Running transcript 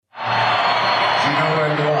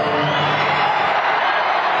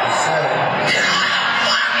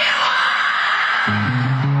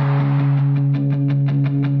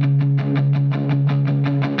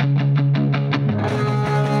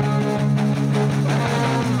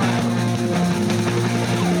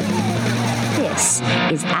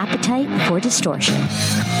Appetite for Distortion.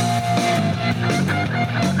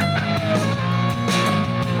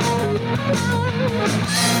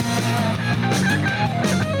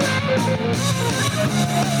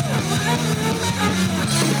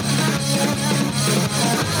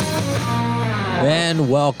 And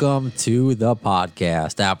welcome to the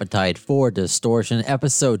podcast, Appetite for Distortion,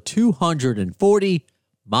 episode 240.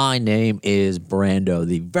 My name is Brando,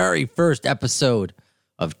 the very first episode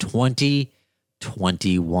of 2021.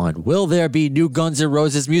 Will there be new Guns N'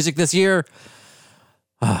 Roses music this year?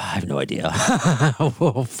 I have no idea.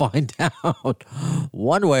 We'll find out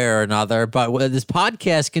one way or another. But when this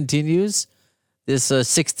podcast continues, this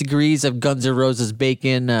 6 degrees of Guns N' Roses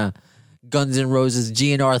bacon, Guns N' Roses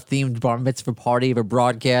GNR themed bar mitzvah party of a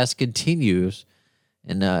broadcast continues.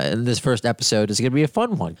 And this first episode is going to be a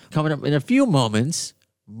fun one. Coming up in a few moments,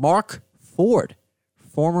 Mark Ford,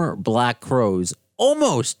 former Black Crowes,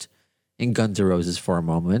 almost in Guns N' Roses for a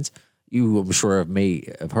moment. You, I'm sure, may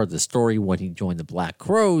have heard the story when he joined the Black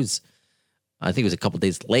Crowes. I think it was a couple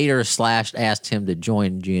days later. Slash asked him to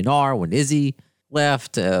join GNR when Izzy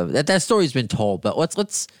left. That story's been told, but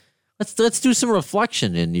let's do some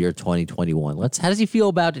reflection in the year 2021. How does he feel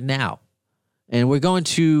about it now? And we're going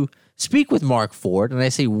to speak with Mark Ford, and I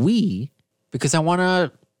say we because I want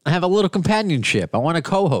to have a little companionship. I want to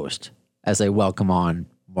co-host as I welcome on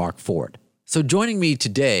Mark Ford. So joining me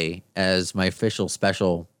today as my official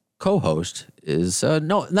special co-host is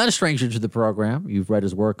not a stranger to the program. You've read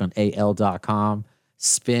his work on AL.com,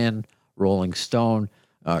 Spin, Rolling Stone,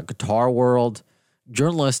 Guitar World.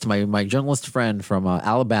 Journalist, my journalist friend from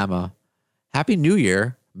Alabama. Happy New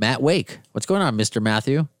Year, Matt Wake. What's going on, Mr.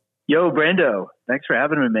 Matthew? Yo, Brando. Thanks for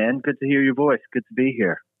having me, man. Good to hear your voice. Good to be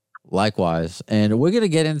here. Likewise. And we're going to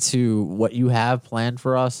get into what you have planned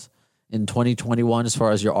for us in 2021 as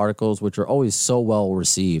far as your articles, which are always so well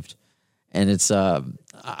received. And it's I'm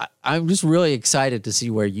just really excited to see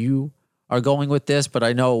where you are going with this. But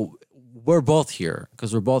I know we're both here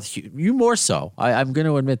because we're both you more so. I'm going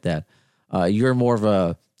to admit that. You're more of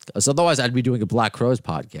a, so otherwise I'd be doing a Black Crowes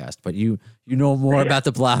podcast, but you know more about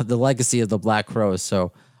the legacy of the Black Crowes.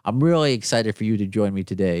 So I'm really excited for you to join me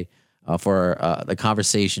today for the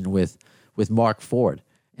conversation with Mark Ford.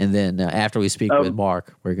 And then after we speak with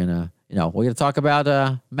Mark, we're gonna talk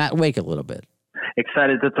about Matt Wake a little bit.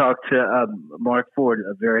 Excited to talk to Mark Ford,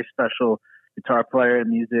 a very special guitar player and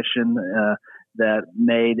musician that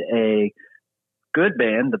made a good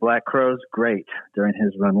band, the Black Crowes, great during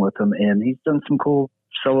his run with them. And he's done some cool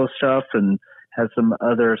solo stuff and has some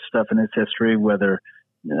other stuff in his history, whether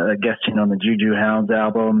guesting on the Juju Hounds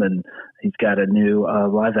album, and he's got a new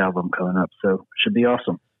live album coming up. So should be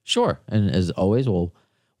awesome. Sure. And as always, we'll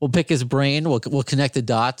pick his brain. We'll connect the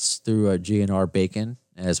dots through GNR Bacon,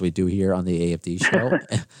 as we do here on the AFD show.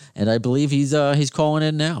 And I believe he's calling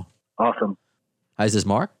in now. Awesome. Hi, is this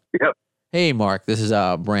Mark? Yep. Hey, Mark, this is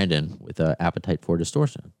Brandon with Appetite for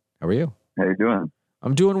Distortion. How are you? How you doing?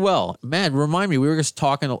 I'm doing well. Man, remind me, we were just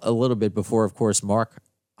talking a little bit before, of course, Mark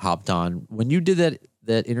hopped on. When you did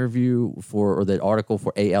that interview or that article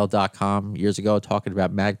for AL.com years ago talking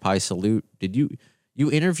about Magpie Salute, did you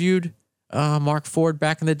interviewed Mark Ford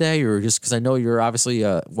back in the day, or just because I know you're obviously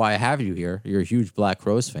why I have you here, you're a huge Black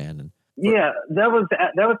Crowes fan. Yeah, that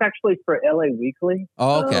was actually for LA Weekly.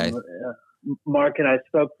 Oh, okay. Mark and I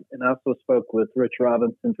spoke, and I also spoke with Rich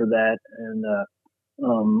Robinson for that, and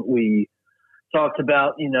we talked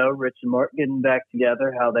about Rich and Mark getting back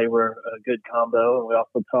together, how they were a good combo, and we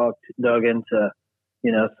also dug into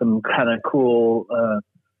some kind of cool,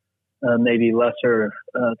 maybe lesser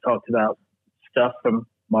talked about stuff from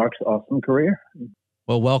Mark's awesome career.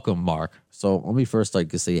 Well, welcome, Mark. So let me first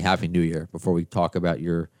say Happy New Year before we talk about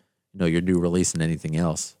your new release and anything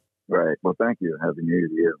else. Right. Well, thank you. Happy New Year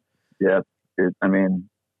to you. Yeah. It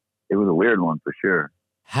was a weird one for sure.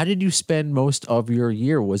 How did you spend most of your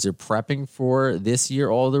year? Was it prepping for this year,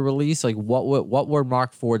 all the release? Like what were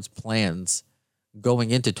Mark Ford's plans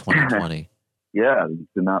going into 2020? Yeah,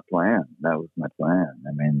 to not plan. That was my plan.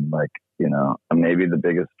 Maybe the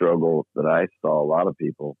biggest struggle that I saw a lot of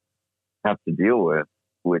people have to deal with,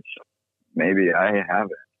 which maybe I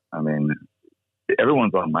haven't.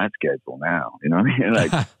 Everyone's on my schedule now. You know what I mean?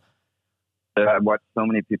 Like, I watched so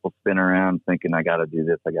many people spin around thinking, I got to do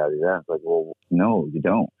this, I got to do that. It's like, well, no, you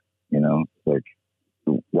don't. It's like,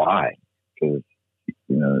 why? Because,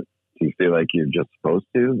 do you feel like you're just supposed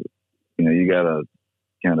to? You got to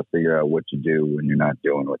kind of figure out what you do when you're not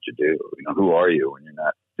doing what you do. Who are you when you're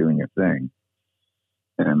not doing your thing?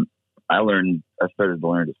 And I started to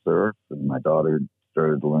learn to surf, and my daughter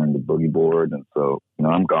started to learn the boogie board. And so,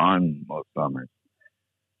 I'm gone most summers.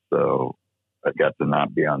 So I got to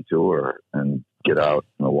not be on tour. And get out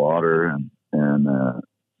in the water and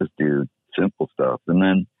just do simple stuff. And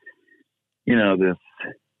then, you know, this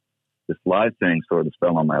live thing sort of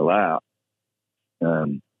fell on my lap.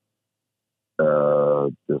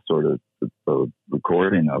 The sort of the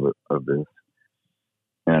recording of this.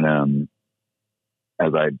 And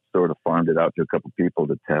as I sort of farmed it out to a couple people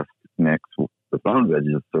to test mix the songs, I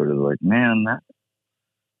just sort of like, man,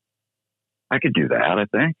 I could do that, I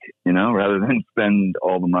think, you know, rather than spend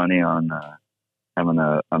all the money on having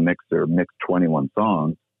a mixer mix 21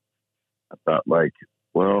 songs. I thought, like,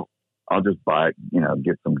 well, I'll just buy, you know,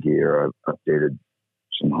 get some gear. I updated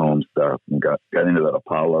some home stuff and got into that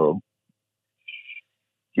Apollo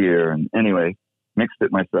gear. And anyway, mixed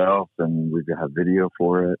it myself, and we have video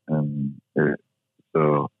for it. And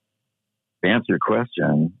so to answer your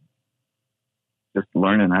question, just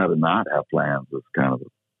learning how to not have plans was kind of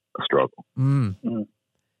a struggle.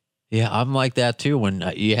 Yeah, I'm like that too. When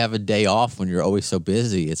you have a day off, when you're always so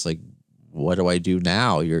busy, it's like, what do I do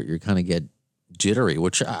now? You're kind of get jittery,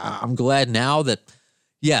 which I'm glad now that,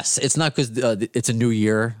 yes, it's not because it's a new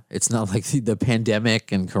year. It's not like the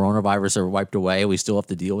pandemic and coronavirus are wiped away. We still have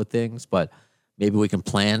to deal with things, but maybe we can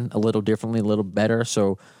plan a little differently, a little better.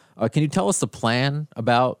 So can you tell us the plan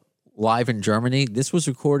about Live in Germany? This was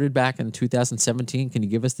recorded back in 2017. Can you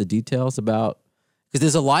give us the details about, because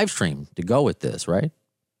there's a live stream to go with this, right?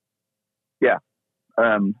 Yeah.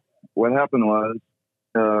 What happened was,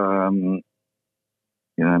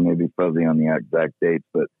 you know, I may be fuzzy on the exact dates,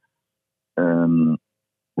 but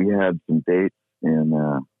we had some dates in,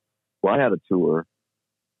 I had a tour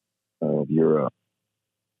of Europe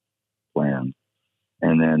planned.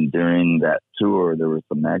 And then during that tour, there were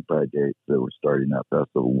some Magpie dates that were starting that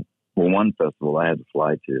festival. Well, one festival I had to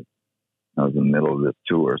fly to. I was in the middle of this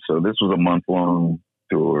tour. So this was a month-long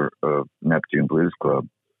tour of Neptune Blues Club.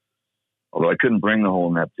 Although I couldn't bring the whole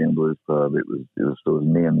Neptune Blues Club, it was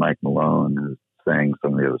me and Mike Malone who sang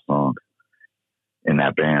some of the other songs in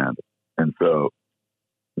that band. And so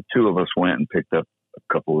the two of us went and picked up a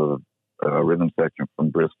couple of rhythm section from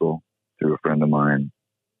Bristol through a friend of mine.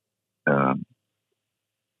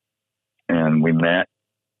 And we met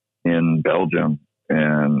in Belgium,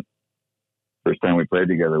 and first time we played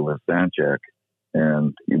together was soundcheck.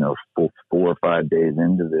 And, you know, 4 or 5 days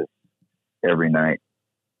into this, every night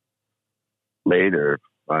later,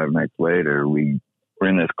 5 nights later, we were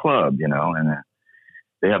in this club, you know, and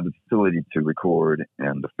they have the facility to record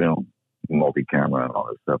and to film, multi-camera and all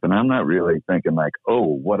this stuff. And I'm not really thinking like, oh,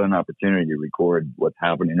 what an opportunity to record what's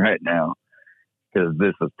happening right now, because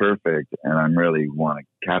this is perfect and I really want to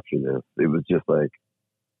capture this. It was just like,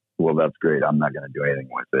 well, that's great. I'm not going to do anything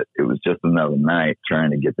with it. It was just another night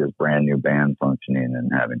trying to get this brand new band functioning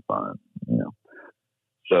and having fun, you know.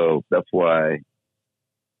 So that's why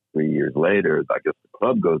 3 years later, I guess the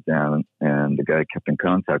club goes down, and the guy kept in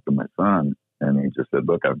contact with my son, and he just said,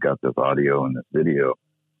 look, I've got this audio and this video.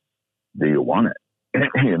 Do you want it?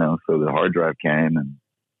 You know, so the hard drive came, and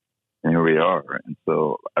here we are. And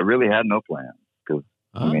so I really had no plans, because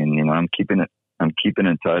I mean, you know, I'm keeping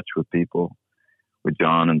in touch with people, with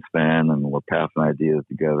John and Sven, and we're passing ideas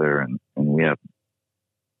together, and we have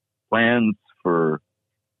plans for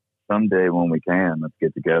someday when we can, let's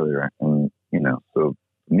get together. And, you know, so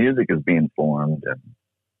music is being formed, and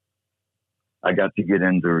I got to get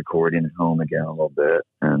into recording at home again a little bit,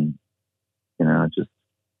 and, you know, just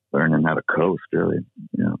learning how to coast, really,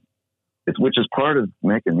 you know, which is part of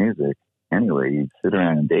making music anyway. You sit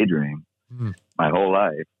around and daydream my whole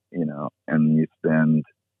life, you know, and you spend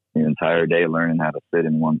the entire day learning how to sit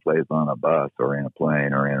in one place on a bus or in a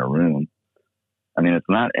plane or in a room. I mean, it's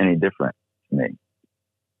not any different to me.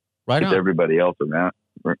 Right on. Everybody else around,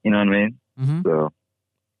 you know what I mean? Mm-hmm. So,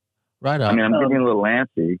 right on. I mean, I'm getting a little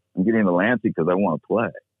antsy. I'm getting a little antsy because I want to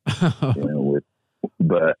play. You know,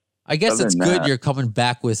 but I guess it's good you're coming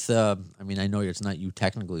back with. I mean, I know it's not you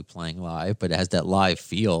technically playing live, but it has that live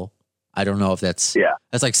feel. I don't know if that's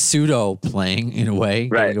like pseudo playing in a way,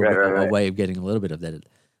 right? A way of getting a little bit of that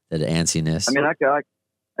antsiness. I mean, I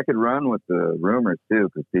could run with the rumors too,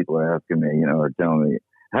 because people are asking me, you know, or telling me,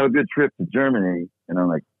 have a good trip to Germany, and I'm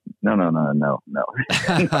like, no. No.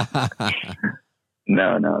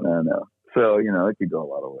 So, you know, it could go a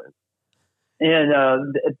lot of ways. And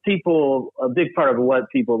a big part of what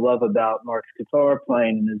people love about Mark's guitar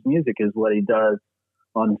playing and his music is what he does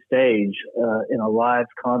on stage in a live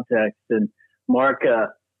context. And Mark,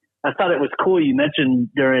 I thought it was cool. You mentioned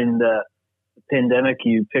during the pandemic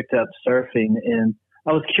you picked up surfing, and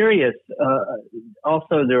I was curious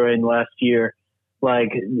also during last year,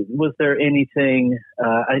 like, was there anything,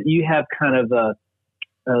 you have kind of a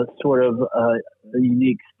sort of a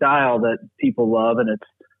unique style that people love, and it's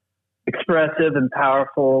expressive and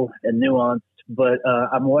powerful and nuanced. But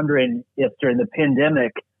I'm wondering if during the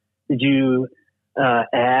pandemic, did you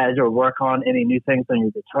add or work on any new things on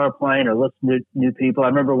your guitar playing or listen to new people? I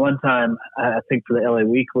remember one time, I think for the LA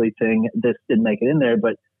Weekly thing, this didn't make it in there,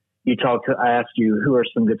 but I asked you who are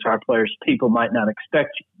some guitar players people might not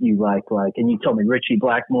expect you like, and you told me Richie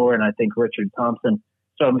Blackmore and I think Richard Thompson.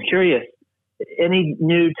 So I'm curious, any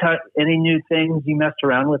new things you messed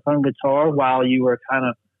around with on guitar while you were kind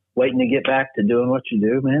of waiting to get back to doing what you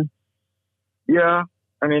do, man? Yeah.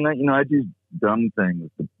 I mean, I do dumb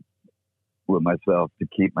things with myself to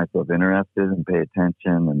keep myself interested and pay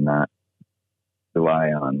attention and not rely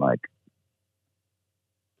on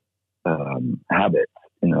habits.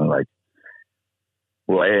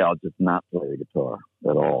 I'll just not play the guitar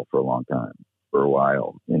at all for a long time, for a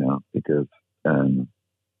while, because,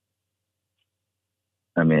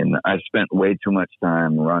 I spent way too much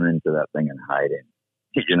time running to that thing and hiding,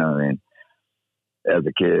 you know what I mean? As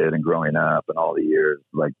a kid and growing up and all the years,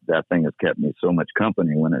 that thing has kept me so much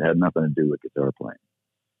company when it had nothing to do with guitar playing.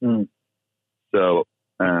 Mm. So,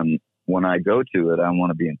 when I go to it, I want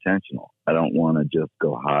to be intentional. I don't want to just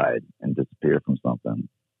go hide and disappear from something.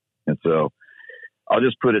 And so I'll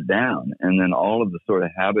just put it down. And then all of the sort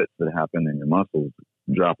of habits that happen in your muscles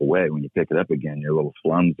drop away. When you pick it up again, you're a little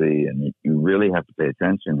clumsy and you really have to pay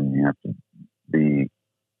attention and you have to be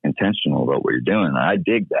intentional about what you're doing. I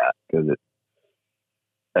dig that because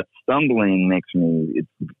that stumbling makes me,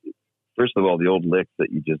 first of all, the old licks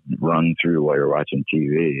that you just run through while you're watching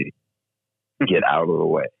TV, get out of the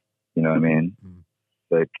way. You know what I mean?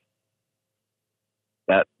 Like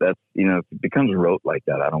that's, if it becomes rote like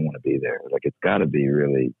that, I don't want to be there. It's got to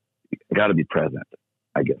be present,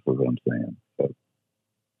 I guess is what I'm saying. So,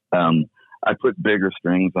 I put bigger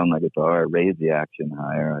strings on my guitar. I raised the action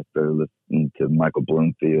higher. I started listening to Michael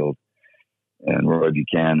Bloomfield and Roy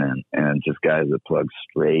Buchanan and just guys that plug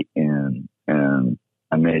straight in, and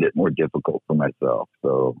I made it more difficult for myself.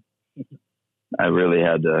 So I really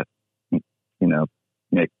had to,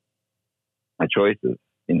 make my choices,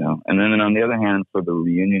 and then on the other hand, for the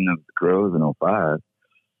reunion of the Crowes in 05,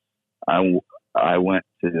 I went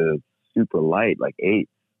to super light, like 8,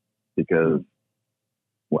 because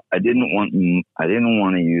I didn't want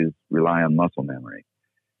to rely on muscle memory.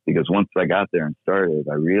 Because once I got there and started,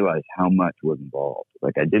 I realized how much was involved.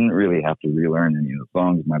 I didn't really have to relearn any of the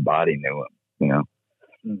songs. My body knew them,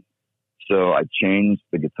 So I changed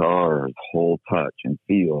the guitar's whole touch and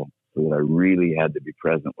feel so that I really had to be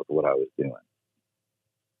present with what I was doing.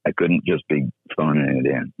 I couldn't just be phoning it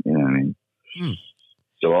in, you know what I mean?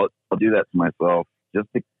 So I'll do that to myself just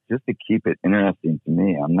to keep it interesting to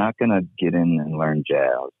me. I'm not going to get in and learn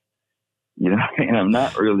jazz. And I'm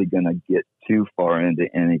not really going to get too far into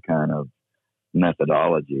any kind of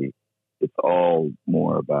methodology. It's all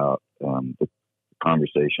more about the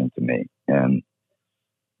conversation to me. And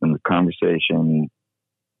the conversation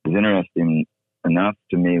is interesting enough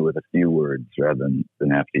to me with a few words rather than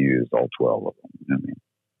have to use all 12 of them. You know what I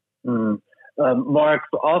mean? Mark,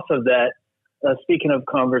 also that, speaking of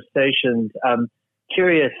conversations, I'm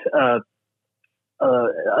curious, a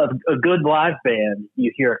good live band,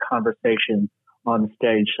 you hear a conversation on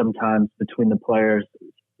stage sometimes between the players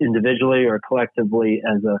individually or collectively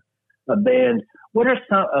as a band.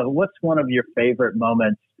 What's one of your favorite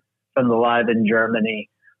moments from the Live in Germany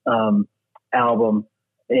album?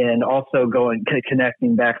 And also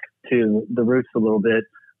connecting back to the roots a little bit,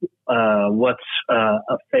 what's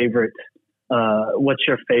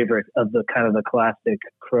your favorite of the kind of the classic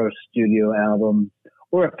Crow studio albums,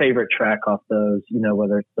 or a favorite track off those,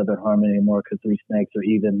 whether it's Southern Harmony or More 'Cause Three Snakes or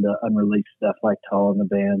even the unreleased stuff like Tall in the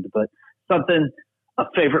Band, but a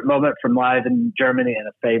favorite moment from Live in Germany and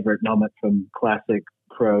a favorite moment from classic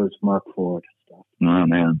Crows, Mark Ford stuff. Oh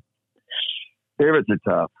man, favorites are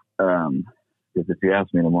tough. Because if you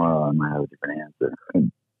ask me tomorrow, I might have a different answer.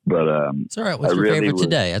 But it's all right. What's your favorite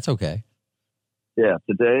today? That's okay. Yeah,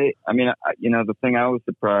 today. I mean, the thing I was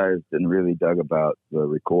surprised and really dug about the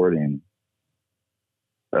recording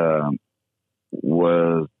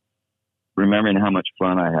was remembering how much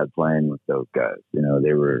fun I had playing with those guys.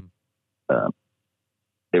 They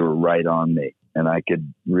were right on me, and I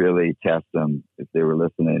could really test them if they were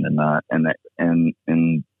listening or not. And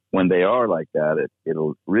when they are like that,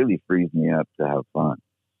 it'll really frees me up to have fun.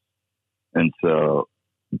 And so,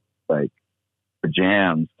 the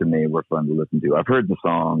jams to me were fun to listen to. I've heard the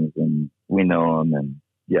songs and we know them, and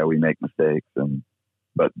yeah, we make mistakes,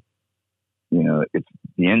 but it's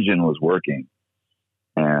the engine was working,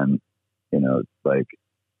 and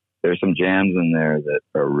there's some jams in there that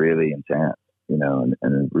are really intense, and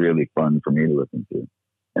it's really fun for me to listen to.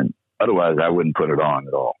 And Otherwise, I wouldn't put it on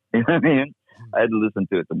at all. You know what I mean? I had to listen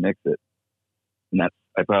to it to mix it, and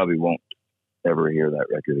I probably won't ever hear that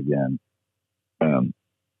record again.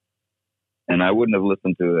 And I wouldn't have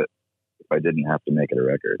listened to it if I didn't have to make it a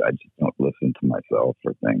record. I just don't listen to myself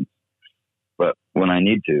for things. But when I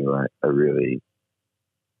need to, I really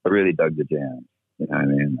dug the jams. You know what I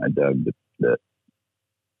mean? I dug that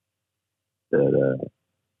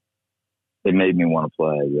it made me want to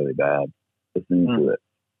play really bad listening to it.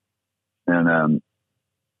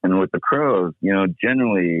 And with the Crowes, you know,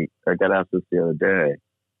 generally, I got asked this the other day,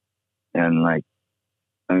 and like,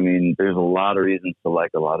 I mean, there's a lot of reasons to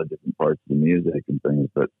like a lot of different parts of the music and things,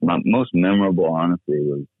 but my most memorable, honestly,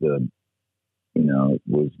 was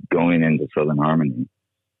going into Southern Harmony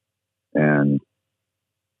and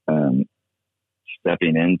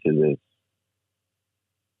stepping into this,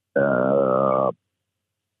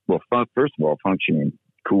 first of all, functioning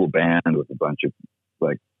cool band with a bunch of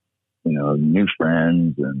like, you know, new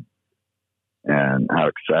friends and how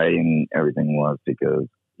exciting everything was, because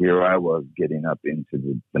here I was getting up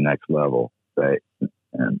into the next level, right?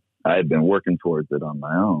 And I had been working towards it on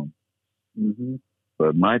my own. Mm-hmm.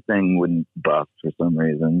 But my thing wouldn't bust for some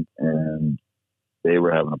reason, and they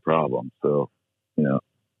were having a problem. So, you know,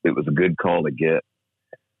 it was a good call to get.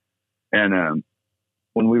 And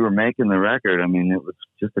when we were making the record, I mean, it was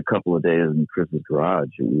just a couple of days in Chris's garage.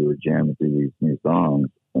 We were jamming through these new songs,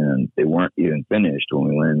 and they weren't even finished when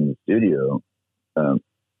we went in the studio.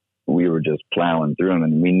 We were just plowing through them,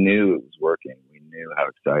 and we knew it was working. We knew how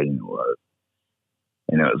exciting it was.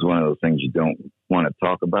 You know, it was one of those things you don't want to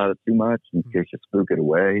talk about it too much in case you spook it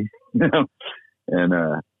away, you know?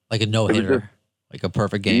 And, like a no-hitter, like a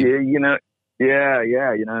perfect game. Yeah, you know, yeah.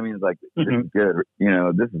 You know what I mean? It's like, this is good. You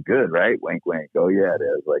know, this is good, right? Wink, wink. Oh, yeah, it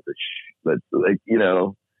is. Like, let's, like, you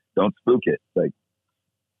know, don't spook it. Like,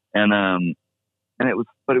 and it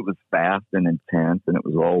was fast and intense, and it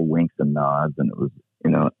was all winks and nods, and it was, you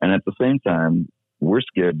know, and at the same time, we're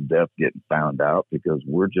scared to death getting found out because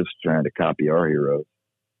we're just trying to copy our heroes.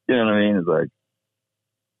 You know what I mean? It's like,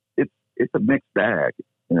 it's a mixed bag,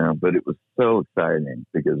 you know, but it was so exciting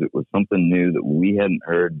because it was something new that we hadn't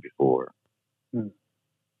heard before.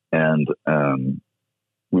 And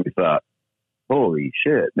we thought, holy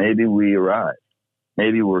shit, maybe we arrived.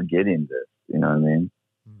 Maybe we're getting this, you know what I mean?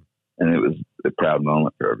 And it was a proud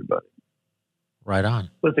moment for everybody. Right on.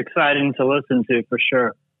 It was exciting to listen to, for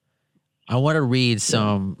sure. I want to read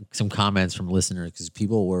some comments from listeners because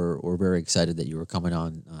people were very excited that you were coming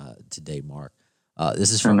on today, Mark.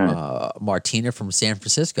 This is from Martina from San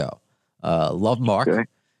Francisco. Love Mark. Okay.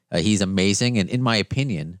 He's amazing and, in my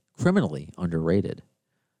opinion, criminally underrated.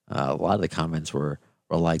 A lot of the comments were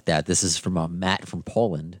like that. This is from Matt from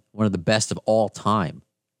Poland, one of the best of all time,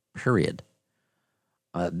 period.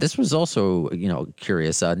 This was also, you know,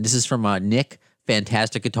 curious. This is from Nick,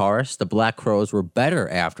 fantastic guitarist. The Black Crowes were better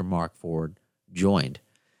after Mark Ford joined.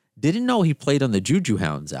 Didn't know he played on the Juju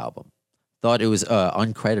Hounds album. Thought it was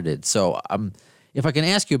uncredited. So if I can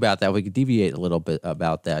ask you about that, we could deviate a little bit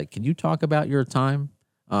about that. Can you talk about your time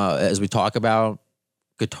as we talk about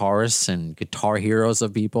guitarists and guitar heroes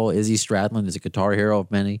of people? Izzy Stradlin is a guitar hero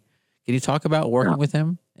of many. Can you talk about working with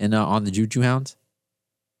him and on the Juju Hounds?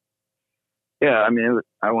 Yeah, I mean,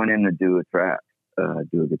 I went in to do a track,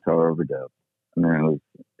 do a guitar overdub. I mean,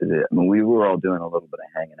 we were all doing a little bit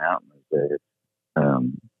of hanging out in those days.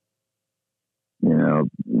 You know,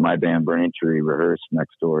 my band Braintree rehearsed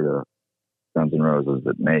next door to Guns N' Roses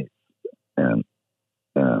at Mace, and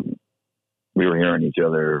we were hearing each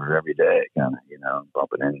other every day, kind of, you know,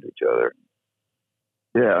 bumping into each other.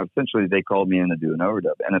 Yeah, essentially they called me in to do an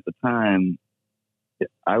overdub, and at the time,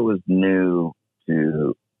 I was new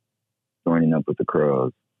to joining up with the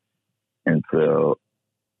Crowes, and so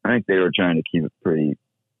I think they were trying to keep it pretty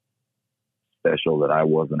special that I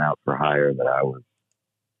wasn't out for hire, that I was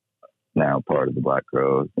now part of the Black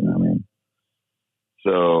Crowes, you know what I mean?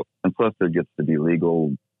 So, and plus there gets to be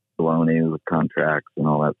legal baloney with contracts and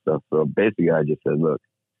all that stuff. So basically I just said, look,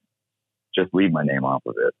 just leave my name off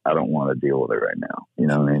of it. I don't want to deal with it right now. You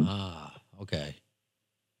know what I mean? Okay.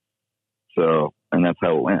 So, and that's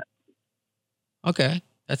how it went. Okay.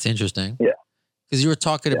 That's interesting. Yeah. Because you were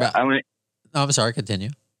talking about, I mean, I'm sorry, continue.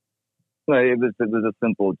 It was a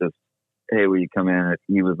simple, just, hey, will you come in?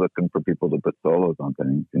 He was looking for people to put solos on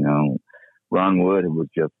things, you know. Ron Wood was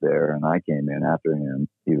just there, and I came in after him.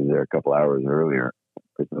 He was there a couple hours earlier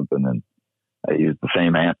or something, and I used the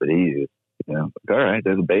same amp that he used. You know, like, all right,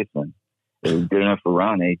 there's a baseline. It was good enough for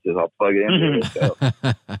Ron. He says, I'll plug it in. Let's go.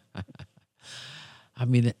 I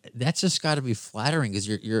mean, that's just got to be flattering because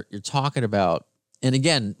you're talking about, and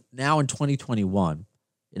again, now in 2021,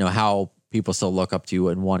 you know, how people still look up to you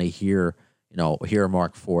and want to hear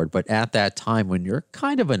Mark Ford. But at that time when you're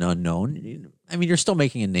kind of an unknown, I mean, you're still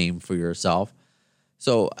making a name for yourself.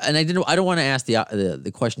 So, and I don't want to ask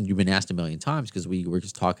the question you've been asked a million times, because we were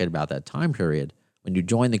just talking about that time period when you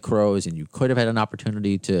joined the Crowes and you could have had an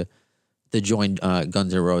opportunity to join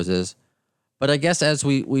Guns N' Roses. But I guess as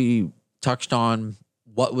we touched on,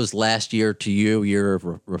 what was last year to you, year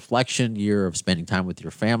of reflection, year of spending time with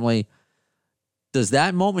your family, does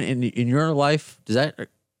that moment in your life, does that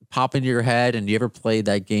pop into your head? And do you ever play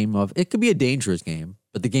that game of, it could be a dangerous game,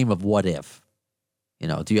 but the game of what if?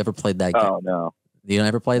 Do you ever play that game? Oh, no. You don't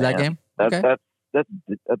ever play that game? That's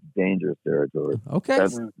dangerous territory. Okay.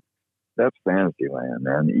 That's fantasy land,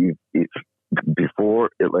 man. You before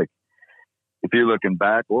it, like, if you're looking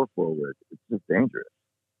back or forward, it's just dangerous.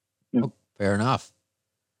 Oh, fair enough.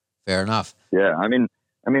 Yeah, I mean,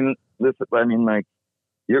 listen. I mean, like,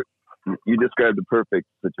 you described the perfect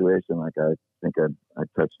situation. Like I think I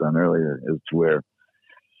touched on earlier, is where,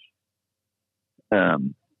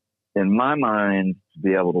 in my mind, to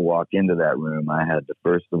be able to walk into that room, I had to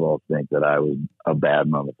first of all think that I was a bad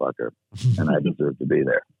motherfucker and I deserved to be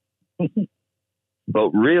there.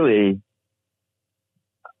 But really,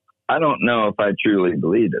 I don't know if I truly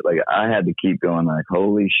believed it. Like, I had to keep going, like,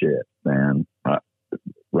 holy shit, man.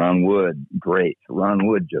 Ron Wood, great. Ron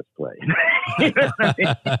Wood just played. You know what I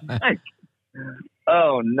mean? Like,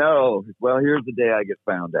 oh no. Well, here's the day I get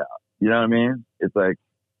found out. You know what I mean? It's like,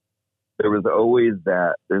 there's always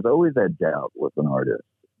that doubt with an artist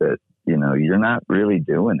that, you're not really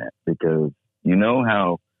doing it, because you know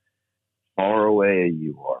how far away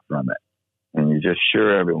you are from it. And you're just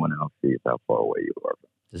sure everyone else sees how far away you are from it.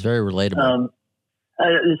 It's very relatable.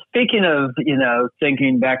 Speaking of,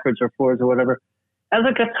 thinking backwards or forwards or whatever, as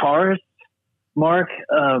a guitarist, Mark,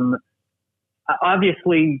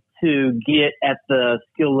 obviously to get at the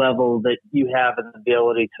skill level that you have and the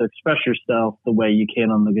ability to express yourself the way you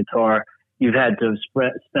can on the guitar, you've had to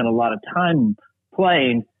spend a lot of time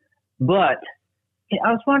playing. But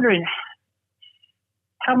I was wondering,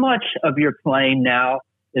 how much of your playing now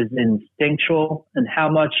is instinctual and how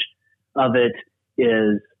much of it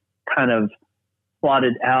is kind of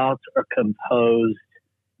plotted out or composed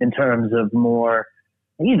in terms of more,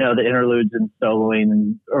 the interludes and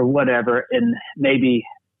soloing or whatever. And maybe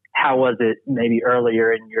how was it maybe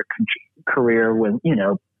earlier in your career when,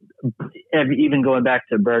 even going back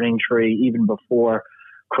to Burning Tree, even before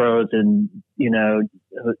Crowes and,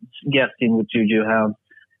 guesting with Juju Hounds.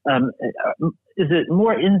 Is it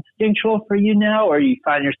more instinctual for you now, or you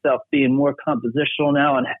find yourself being more compositional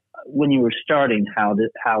now? And when you were starting, how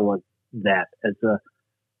was that as a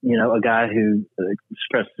guy who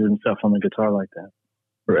expresses himself on the guitar like that?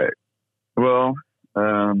 Right. Well,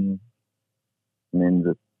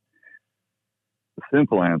 the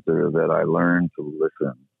simple answer is that I learned to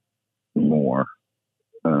listen more.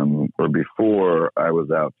 Or before, I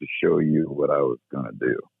was out to show you what I was going to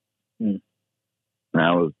do. And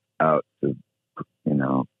I was out to,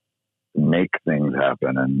 make things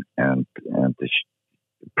happen and to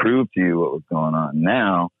prove to you what was going on.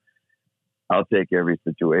 Now, I'll take every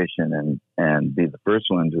situation and be the first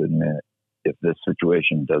one to admit if this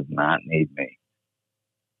situation does not need me.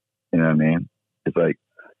 You know what I mean? It's like,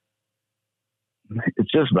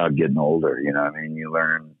 it's just about getting older. You know what I mean? You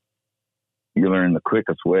learn the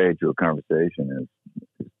quickest way to a conversation is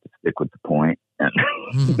to stick with the point. And,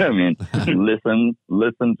 you know what I mean?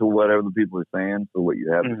 Listen to what other people are saying, so what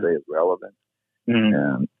you have to say is relevant.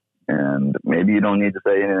 And maybe you don't need to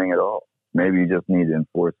say anything at all. Maybe you just need to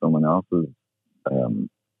enforce someone else's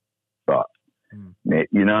thought.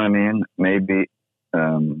 You know what I mean? Maybe.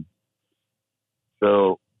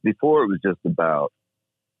 So before it was just about,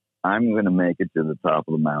 I'm going to make it to the top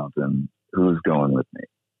of the mountain. Who's going with me?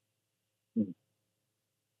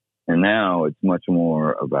 And now it's much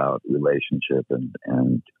more about relationship and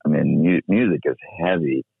I mean, music is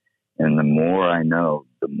heavy, and the more I know,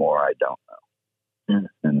 the more I don't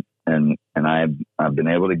know. And I've been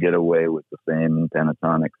able to get away with the same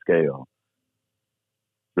pentatonic scale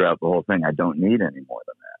throughout the whole thing. I don't need any more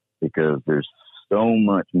than that, because there's so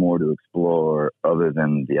much more to explore other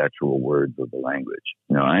than the actual words of the language.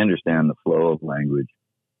 I understand the flow of language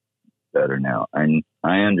better now. I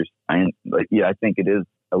understand, I think it is.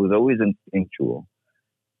 I was always instinctual,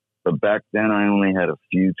 but back then I only had a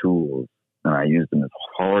few tools and I used them as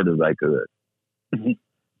hard as I could.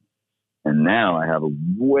 And now I have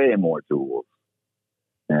way more tools.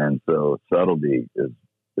 And so subtlety is,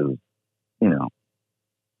 the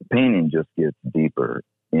painting just gets deeper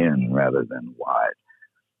in rather than wide.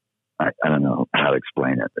 I don't know how to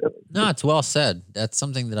explain it, really. No, it's well said. That's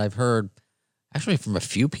something that I've heard actually from a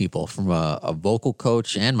few people, from a vocal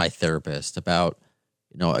coach and my therapist, about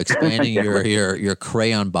expanding your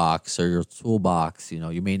crayon box or your toolbox.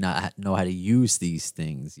 You may not know how to use these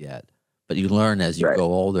things yet, but you learn as you go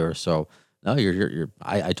older. So no,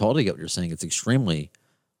 I totally get what you're saying. It's extremely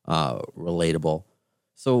relatable.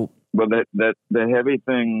 So, but the heavy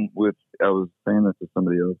thing with, I was saying this to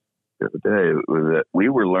somebody else the other day, was that we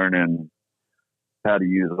were learning how to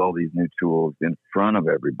use all these new tools in front of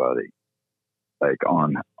everybody, like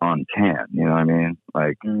on 10. You know what I mean?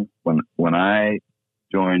 Like when I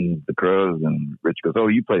joined the Crows and Rich goes, "Oh,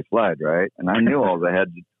 you play slide, right?" And I knew all I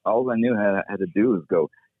knew had to do was go,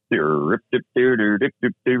 you know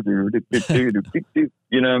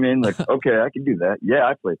what I mean? Like, okay, I can do that. Yeah,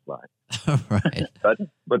 I play slide. Right.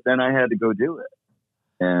 But then I had to go do it.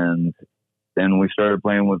 And then we started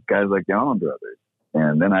playing with guys like the Allman Brothers.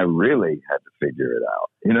 And then I really had to figure it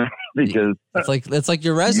out, because it's like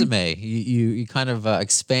your resume. You kind of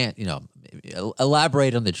expand,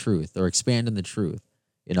 elaborate on the truth or expand on the truth,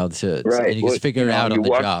 and you can figure it out on the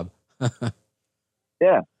job.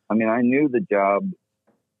 Yeah. I mean, I knew the job.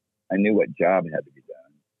 I knew what job had to be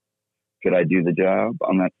done. Could I do the job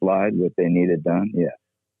on that slide? What they needed done? Yeah,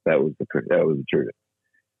 that was the truth.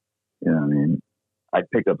 You know what I mean? I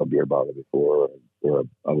picked up a beer bottle before or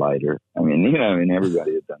a lighter. I mean,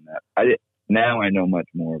 everybody has done that. Now I know much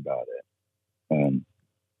more about it. I'm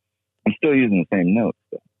still using the same notes,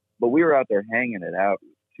 but we were out there hanging it out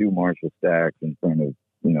with 2 Marshall stacks in front of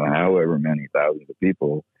however many thousands of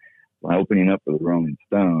people, opening up for the Rolling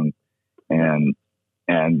Stones, and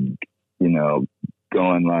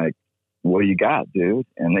going like, "What do you got, dude?"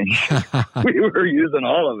 And then we were using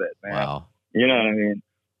all of it, man. Wow. You know what I mean?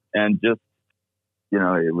 And just,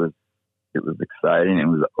 it was exciting. It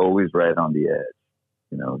was always right on the edge,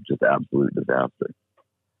 just absolute disaster.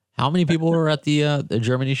 How many people were at the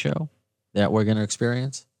Germany show that we're going to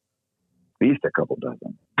experience? At least a couple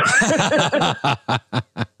dozen.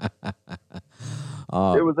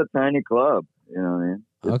 It was a tiny club, you know what I mean?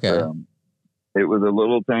 Okay. It was a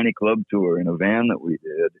little tiny club tour in a van that we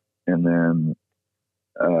did. And then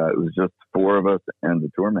it was just 4 of us and the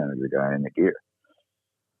tour manager guy in the gear.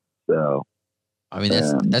 So, I mean,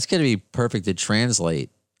 that's going to be perfect to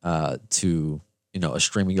translate to, a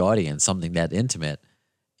streaming audience, something that intimate.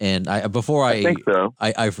 And I think so.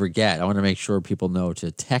 I forget, I want to make sure people know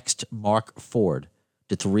to text Mark Ford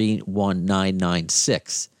to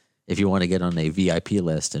 31996 if you want to get on a VIP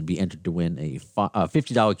list and be entered to win a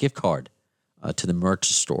 $50 gift card to the merch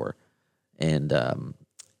store. And how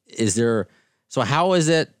is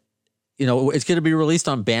it, it's going to be released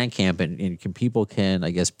on Bandcamp and people can,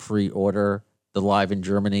 I guess, pre-order the Live in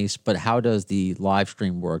Germany's, but how does the live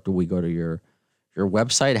stream work? Do we go to your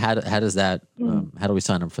website? How does that, how do we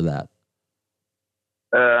sign up for that?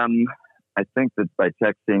 I think that by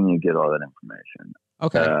texting, you get all that information.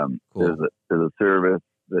 Okay. Cool. There's a service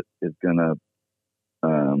that is going to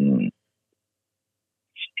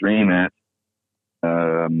stream it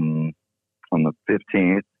on the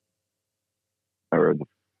 15th or the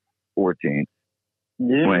 14th.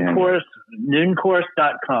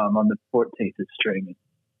 Nooncourse.com on the 14th is streaming.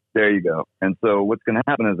 There you go. And so what's going to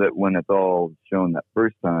happen is that when it's all shown that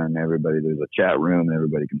first time, there's a chat room, and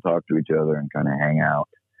everybody can talk to each other and kind of hang out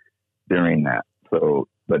during that. So,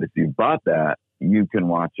 but if you bought that, you can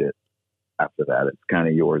watch it after that. It's kind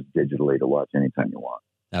of yours digitally to watch anytime you want.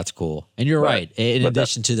 That's cool. And you're right. In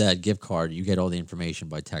addition to that gift card, you get all the information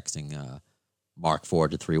by texting Mark Ford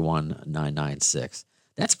to 31996.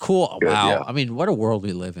 That's cool. Good, wow. Yeah. I mean, what a world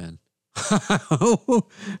we live in. Who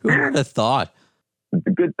would have thought?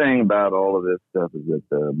 The good thing about all of this stuff is that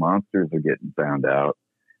the monsters are getting found out,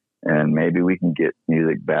 and maybe we can get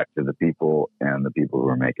music back to the people and the people who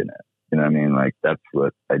are making it. You know what I mean? Like, that's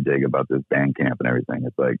what I dig about this Bandcamp and everything.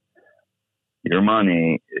 It's like, your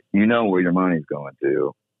money, where your money's going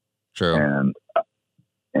to. True.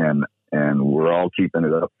 And we're all keeping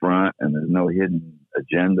it up front, and there's no hidden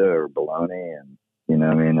agenda or baloney. And, you know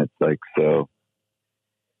what I mean? It's like, so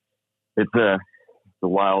it's a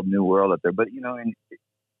wild new world out there. But,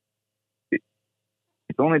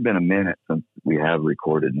 it's only been a minute since we have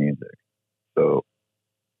recorded music. So,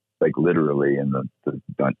 like, literally in the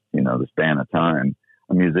span of time,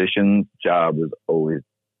 a musician's job was always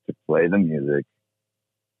to play the music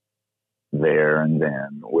there and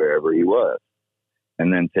then wherever he was,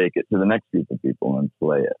 and then take it to the next group of people and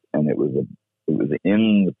play it. And it was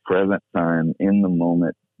in the present time, in the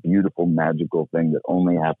moment, beautiful, magical thing that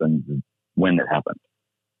only happens when it happens.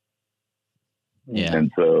 Yeah.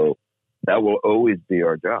 And so that will always be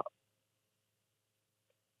our job.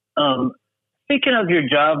 Speaking of your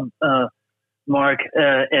job, Mark,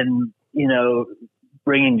 and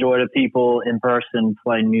bringing joy to people in person,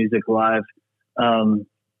 playing music live.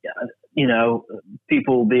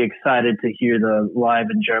 People will be excited to hear the Live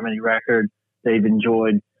in Germany record. They've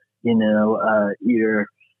enjoyed, your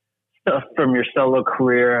stuff from your solo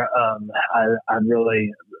career. I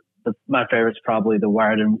really, my favorite's probably the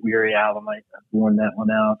Wired and Weary album. I've worn that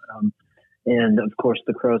one out. And of course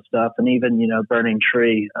the Crow stuff, and even, Burning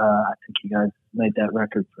Tree. I think you guys made that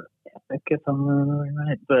record for Epic, if I'm remembering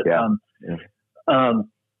right. But,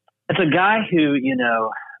 it's a guy who,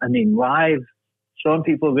 live, showing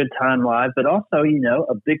people a good time live, but also,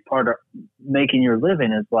 a big part of making your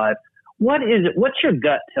living is live. What is it? What's your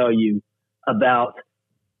gut tell you about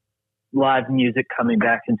live music coming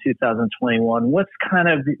back in 2021? What's kind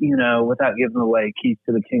of, without giving away keys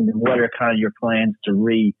to the kingdom, what are kind of your plans to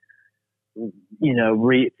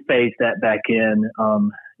phase that back in?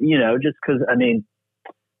 Just because,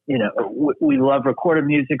 we love recorded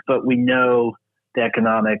music, but we know the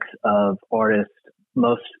economics of artists,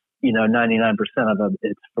 most, 99% of it,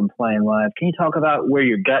 it's from playing live. Can you talk about where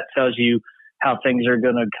your gut tells you how things are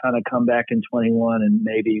going to kind of come back in 21, and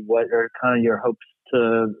maybe what are kind of your hopes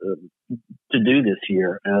to do this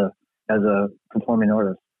year as a performing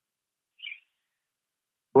artist?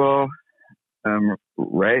 Well,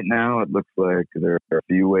 right now it looks like there are a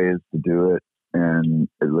few ways to do it, and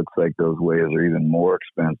it looks like those ways are even more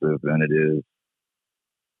expensive than it is,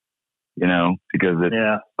 because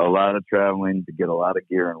it's a lot of traveling to get a lot of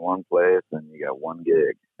gear in one place, and you got one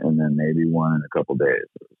gig, and then maybe one in a couple days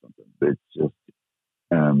or something. It's just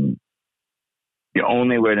the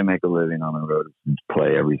only way to make a living on the road is to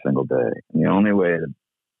play every single day. And the only way to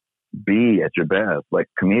be at your best, like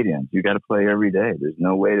comedians, you got to play every day. There's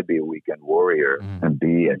no way to be a weekend warrior and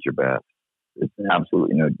be at your best. It's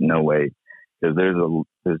absolutely no way, because there's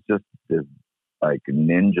just this like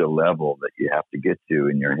ninja level that you have to get to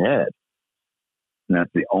in your head. And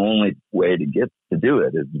that's the only way to get to do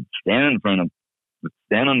it, is stand on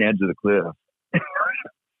the edge of the cliff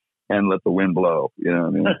and let the wind blow. You know what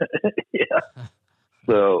I mean? Yeah.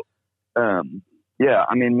 So,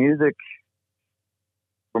 music,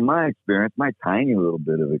 from my experience, my tiny little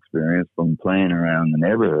bit of experience from playing around the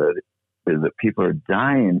neighborhood, is that people are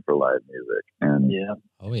dying for live music. And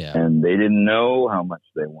and they didn't know how much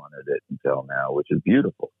they wanted it until now, which is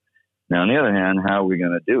beautiful. Now, on the other hand, how are we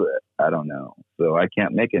going to do it? I don't know. So I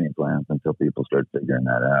can't make any plans until people start figuring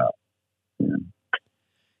that out. Yeah.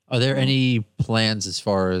 Are there any plans as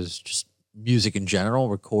far as just music in general,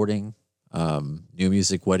 recording new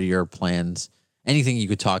music? What are your plans? Anything you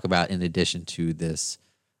could talk about in addition to this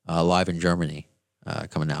Live in Germany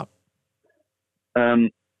coming out? I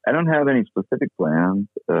don't have any specific plans.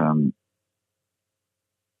 I'm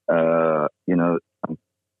a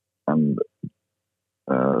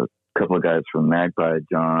couple of guys from Magpie,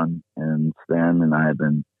 John and Sven, and I have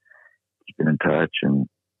been keeping in touch, and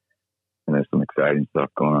there's some exciting stuff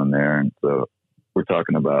going on there. And so we're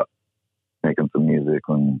talking about making some music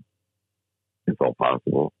when it's all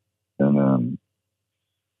possible. And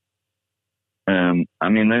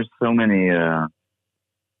there's so many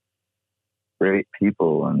great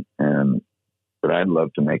people and that I'd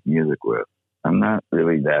love to make music with. I'm not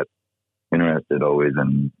really that interested always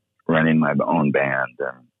in running my own band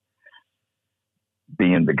and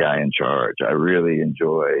being the guy in charge. I really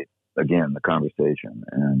enjoy, again, the conversation,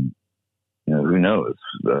 and who knows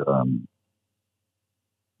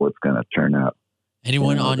what's going to turn out.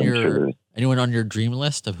 Anyone on your dream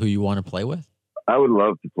list of who you want to play with? I would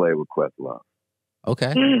love to play with Questlove.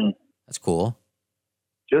 Okay, that's cool.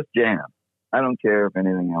 Just jam. I don't care if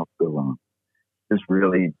anything else goes on. Just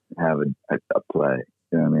really have a play.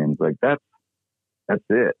 You know what I mean? It's like that's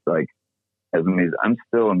it. Like, I'm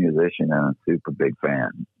still a musician and a super big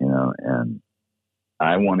fan, and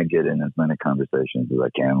I want to get in as many conversations as I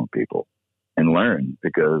can with people and learn,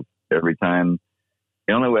 because every time,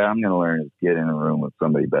 the only way I'm going to learn is get in a room with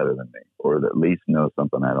somebody better than me, or at least know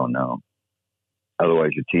something I don't know.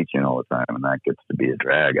 Otherwise, you're teaching all the time, and that gets to be a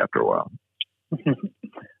drag after a while.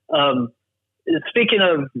 Speaking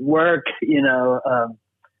of work,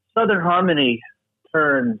 Southern Harmony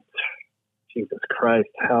turns, Jesus Christ,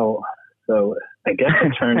 how, so I guess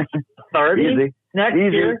it turns 30 next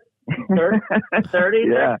year. 30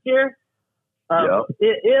 next year.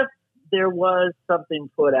 If there was something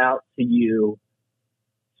put out to you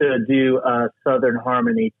to do a Southern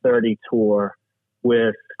Harmony 30 tour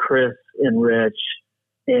with Chris and Rich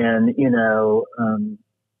and,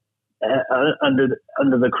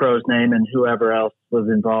 under the Crow's name and whoever else was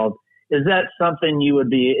involved, is that something you would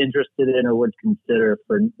be interested in or would consider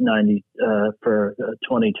for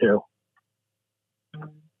 22?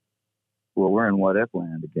 we're in what if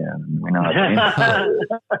land again. And we're not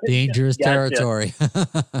dangerous Gotcha. territory.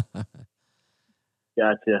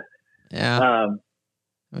 Gotcha. Yeah.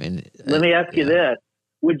 I mean, Let me ask you this.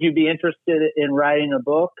 Would you be interested in writing a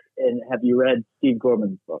book? And have you read Steve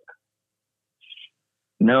Gorman's book?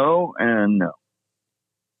 No and no.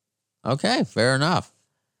 Okay, fair enough.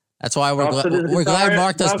 That's why we're glad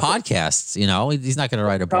Mark does podcasts. You know, he's not going to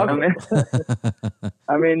write a book.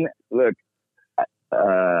 I mean, look,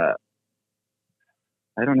 I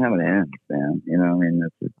don't have an end, man. You know, I mean,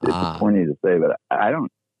 it's corny to say, but I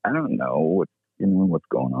don't know what's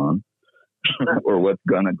going on or what's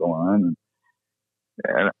gonna go on.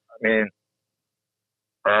 And I mean,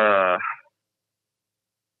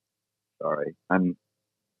 sorry,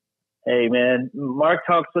 Hey man, Mark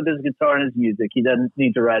talks with his guitar and his music. He doesn't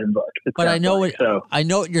need to write a book. But I know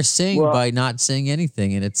what you're saying by not saying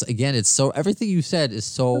anything, and it's so everything you said is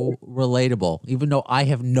so relatable. Even though I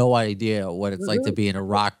have no idea what it's like to be in a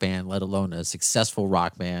rock band, let alone a successful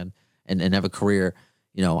rock band, and have a career.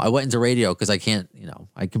 You know, I went into radio because I can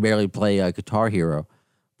barely play a Guitar Hero,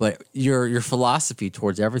 but your philosophy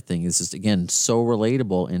towards everything is just again so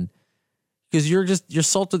relatable and. Because you're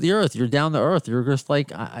salt of the earth. You're down to earth. You're just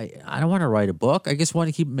like, I don't want to write a book. I just want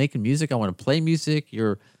to keep making music. I want to play music.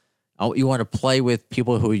 You want to play with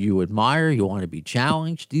people who you admire. You want to be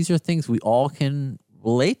challenged. These are things we all can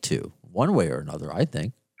relate to one way or another, I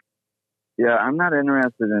think. Yeah, I'm not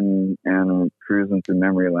interested in cruising through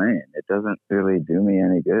memory lane. It doesn't really do me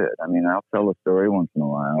any good. I mean, I'll tell a story once in a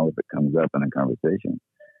while if it comes up in a conversation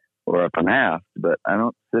or if I'm asked, but I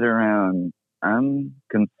don't sit around.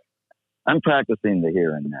 I'm practicing the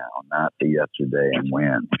here and now, not the yesterday and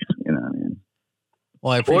when. You know what I mean?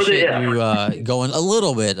 Well, I appreciate you going a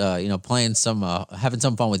little bit, playing some, having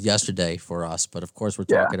some fun with yesterday for us. But of course, we're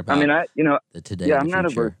talking about. I mean, the today. Yeah, and the I'm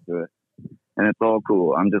not future. averse to it, and it's all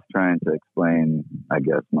cool. I'm just trying to explain, I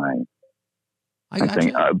guess, my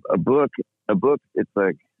thing. A book. It's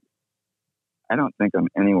like I don't think I'm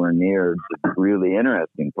anywhere near the really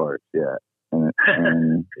interesting parts yet,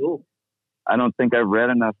 and cool. I don't think I've read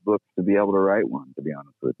enough books to be able to write one, to be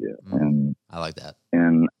honest with you. And I like that.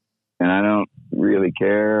 And I don't really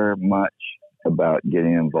care much about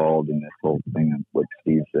getting involved in this whole thing of what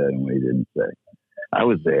Steve said and what he didn't say. I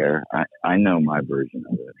was there. I know my version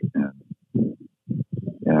of it. And, you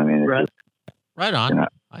know what I mean? Right. Right on. You know,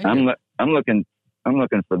 I'm looking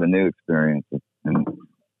for the new experience, and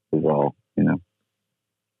is all, you know.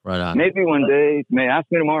 Right on. Maybe one day. Ask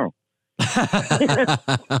me tomorrow.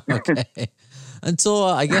 Okay.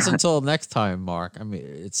 Until next time, Mark. I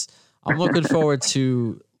mean, I'm looking forward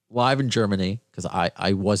to live in Germany because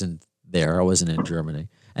I wasn't there. I wasn't in Germany,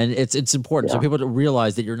 and it's important so people to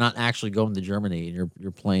realize that you're not actually going to Germany and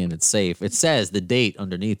you're playing it safe. It says the date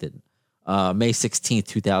underneath it, May 16th,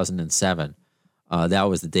 2007. That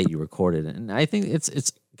was the date you recorded, and I think it's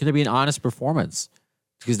going to be an honest performance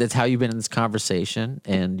because that's how you've been in this conversation,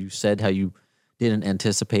 and you said how you didn't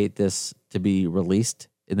anticipate this to be released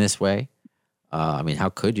in this way. I mean, how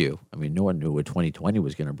could you? I mean, no one knew what 2020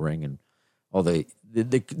 was going to bring, and all the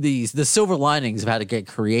silver linings of how to get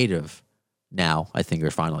creative now, I think, are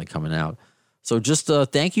finally coming out. So just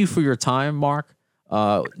thank you for your time, Mark.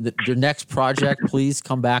 Your next project, please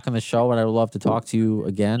come back on the show, and I would love to talk to you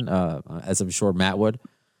again, as I'm sure Matt would,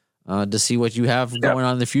 to see what you have going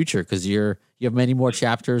on in the future, because you have many more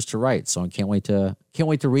chapters to write. So I can't wait to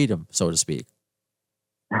read them, so to speak.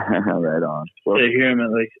 Right on. Well,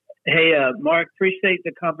 hey, Mark, appreciate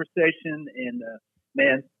the conversation, and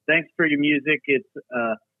man, thanks for your music. It's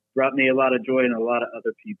brought me a lot of joy and a lot of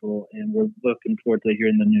other people, and we're looking forward to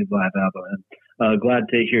hearing the new live album. And glad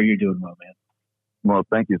to hear you're doing well, man. Well,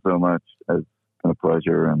 thank you so much. It's been a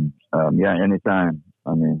pleasure, and anytime.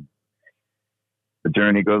 I mean, the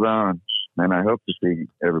journey goes on, and I hope to see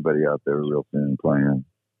everybody out there real soon playing.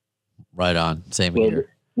 Right on. Same here.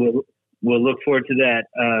 We'll look forward to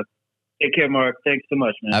that. Take care, Mark. Thanks so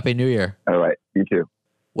much, man. Happy New Year. All right. You too.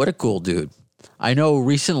 What a cool dude. I know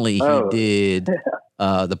recently he did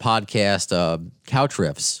the podcast Couch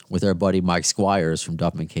Riffs with our buddy Mike Squires from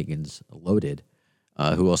Duff McKagan's Loaded,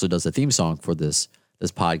 who also does the theme song for this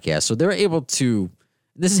podcast. So they're able to,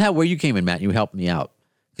 this is where you came in, Matt, you helped me out,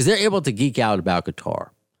 because they're able to geek out about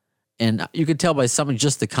guitar. And you could tell by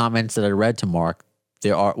just the comments that I read to Mark, I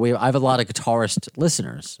have a lot of guitarist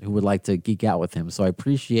listeners who would like to geek out with him. So I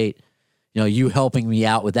appreciate, you helping me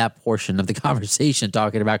out with that portion of the conversation,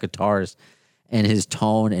 talking about guitars and his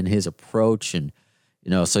tone and his approach. And,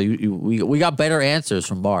 so we got better answers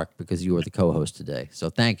from Mark because you were the co-host today. So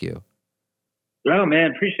thank you. Oh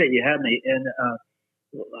man, appreciate you having me. And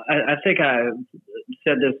I think I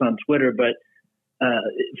said this on Twitter, but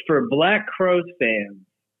for Black Crowes fans,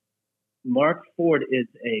 Mark Ford is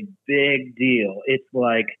a big deal. It's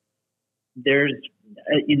like there's,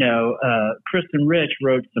 Kristen Rich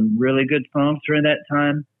wrote some really good songs during that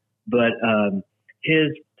time, but his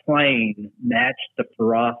playing matched the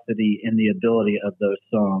ferocity and the ability of those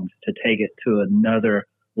songs to take it to another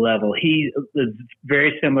level. He was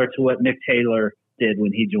very similar to what Mick Taylor did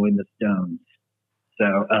when he joined the Stones.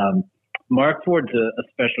 So Mark Ford's a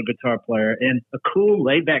special guitar player and a cool,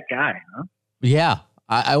 laid-back guy, huh? Yeah.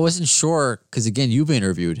 I wasn't sure because, again, you've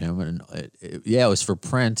interviewed him, and it was for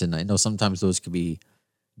print, and I know sometimes those could be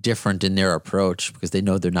different in their approach because they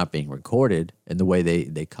know they're not being recorded and the way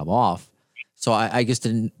they come off. So I just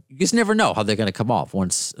you just never know how they're going to come off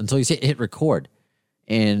until you hit record.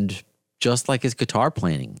 And just like his guitar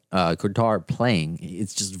playing,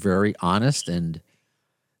 it's just very honest, and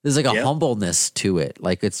there's like a humbleness to it.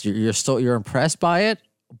 Like you're impressed by it,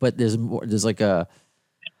 but there's more. There's like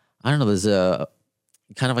there's a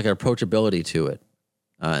kind of like an approachability to it,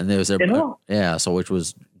 and there's so which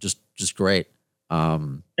was just great.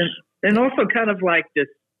 And also kind of like this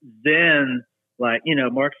zen, like,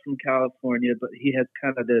 Mark's from California, but he has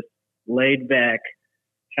kind of this laid back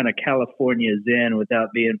kind of California zen without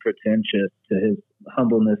being pretentious to his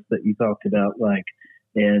humbleness that you talked about. Like,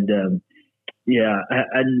 and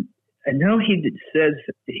I know he says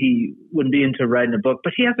he wouldn't be into writing a book,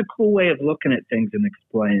 but he has a cool way of looking at things and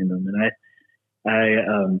explaining them. And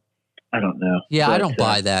I don't know. Yeah, but I don't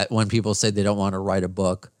buy that when people say they don't want to write a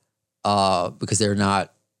book because they're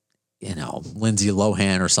not, Lindsay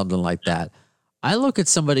Lohan or something like that. I look at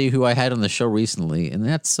somebody who I had on the show recently, and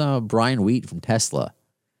that's Brian Wheat from Tesla.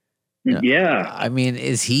 Yeah. I mean,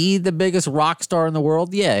 is he the biggest rock star in the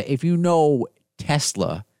world? Yeah. If you know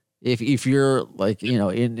Tesla, if you're like,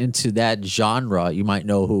 into that genre, you might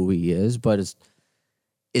know who he is, but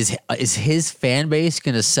is his fan base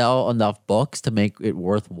going to sell enough books to make it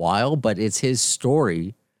worthwhile? But it's his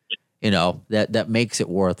story, that makes it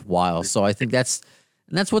worthwhile. So I think that's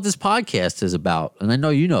what this podcast is about. And I know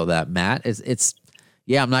you know that, Matt.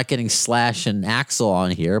 I'm not getting Slash and Axl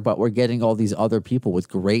on here, but we're getting all these other people with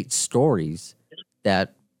great stories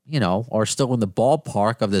that, are still in the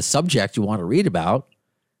ballpark of the subject you want to read about.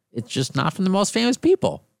 It's just not from the most famous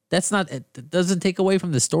people. It doesn't take away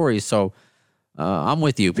from the story. So I'm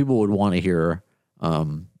with you. People would want to hear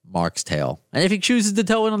Mark's tale. And if he chooses to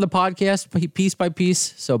tell it on the podcast, piece by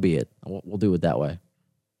piece, so be it. We'll do it that way.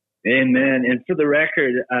 Amen. And for the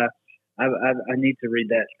record, I need to read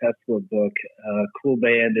that Tesla book. Cool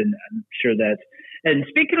band, and I'm sure that's. And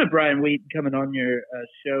speaking of Brian Wheat coming on your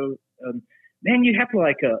show, man, you have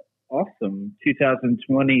like a awesome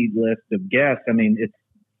 2020 list of guests. I mean, it's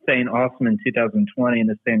saying awesome in 2020 in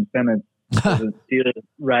the same sentence, doesn't feel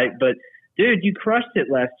right. But dude, you crushed it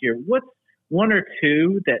last year. What's one or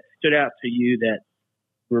two that stood out to you that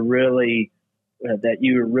were really that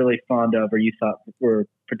you were really fond of, or you thought were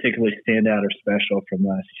particularly stand out or special from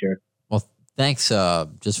last year? Well, thanks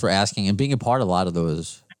just for asking and being a part of a lot of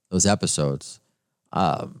those episodes.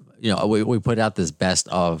 We put out this best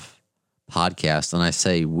of podcast, and I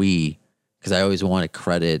say we because I always want to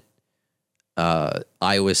credit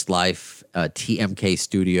iOS Life, TMK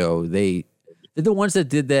Studio. They're the ones that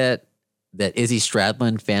did that Izzy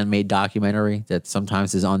Stradlin fan made documentary that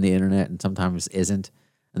sometimes is on the internet and sometimes isn't.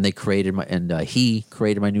 And they created he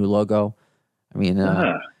created my new logo. I mean,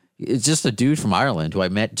 it's just a dude from Ireland who I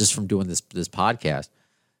met just from doing this podcast.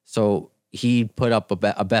 So he put up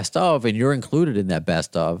a best of, and you're included in that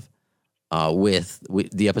best of with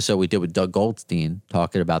the episode we did with Doug Goldstein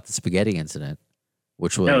talking about the spaghetti incident,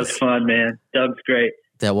 that was fun, man. Doug's great.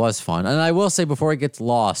 That was fun. And I will say before it gets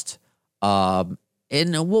lost, and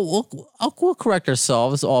we'll correct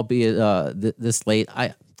ourselves, albeit this late.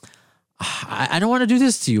 I don't want to do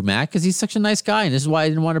this to you, Matt, because he's such a nice guy, and this is why I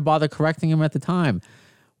didn't want to bother correcting him at the time.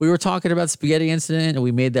 We were talking about spaghetti incident, and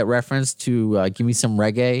we made that reference to Give Me Some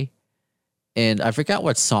Reggae, and I forgot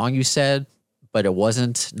what song you said, but it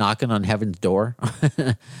wasn't Knocking on Heaven's Door,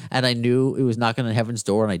 and I knew it was Knocking on Heaven's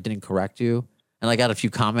Door, and I didn't correct you, and I got a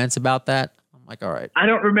few comments about that. I'm like, all right. I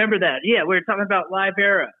don't remember that. Yeah, we were talking about Live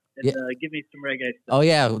Era, and Give Me Some Reggae stuff. Oh,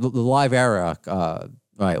 yeah, the Live Era.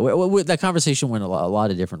 Right. That conversation went a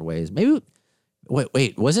lot of different ways. Maybe,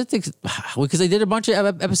 wait, was it because I did a bunch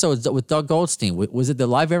of episodes with Doug Goldstein. Was it the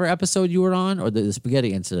Live Era episode you were on, or the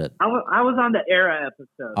spaghetti incident? I was on the Era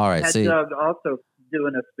episode. All right. Had Doug also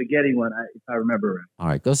doing a spaghetti one, if I remember right. All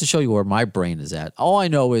right. Goes to show you where my brain is at. All I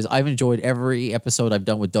know is I've enjoyed every episode I've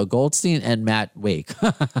done with Doug Goldstein and Matt Wake.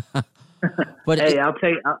 But hey, I'll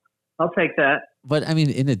take that. But I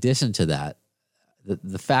mean, in addition to that,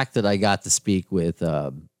 the fact that I got to speak with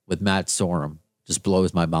Matt Sorum just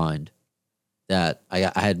blows my mind. That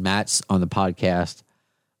I had Matt on the podcast.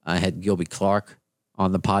 I had Gilby Clark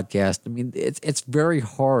on the podcast. I mean, it's very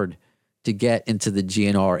hard to get into the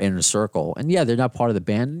GNR inner circle. And yeah, they're not part of the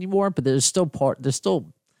band anymore, but they're still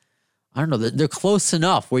I don't know, they're close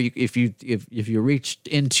enough where if you reach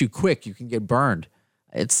in too quick, you can get burned.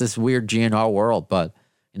 It's this weird GNR world, but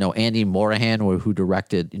Andy Morahan, who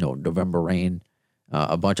directed, November Rain,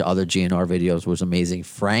 a bunch of other GNR videos, was amazing.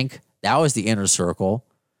 Frank, that was the inner circle.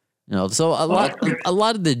 So a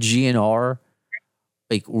lot of the GNR,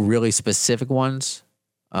 like really specific ones,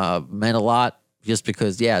 meant a lot just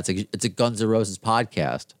because, yeah, it's a Guns N' Roses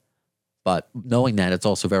podcast. But knowing that, it's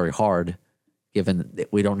also very hard, given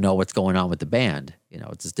that we don't know what's going on with the band.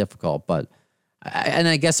 It's just difficult. But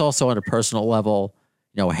I guess also on a personal level,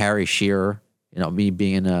 Harry Shearer, me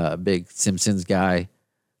being a big Simpsons guy,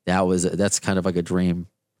 that's kind of like a dream.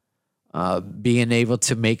 Being able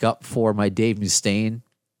to make up for my Dave Mustaine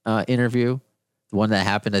interview, the one that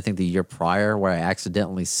happened, I think, the year prior, where I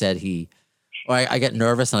accidentally said I got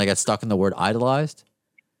nervous and I got stuck in the word idolized.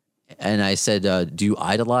 And I said, do you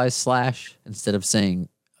idolize Slash instead of saying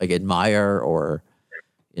like admire or,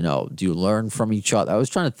 do you learn from each other? I was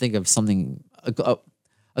trying to think of something,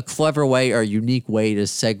 a clever way or a unique way to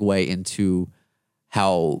segue into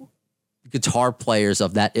how guitar players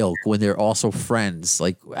of that ilk, when they're also friends,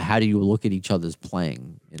 like how do you look at each other's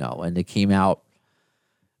playing, and it came out.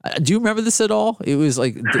 Do you remember this at all? It was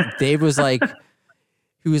like, Dave was like,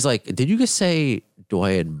 he was like, did you just say, do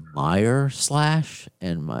I admire Slash?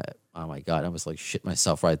 And oh my God, I was like, shit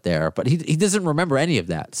myself right there. But he doesn't remember any of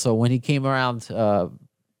that. So when he came around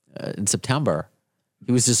in September,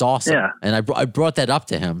 he was just awesome. Yeah. And I brought that up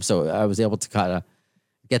to him. So I was able to kind of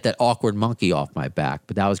get that awkward monkey off my back.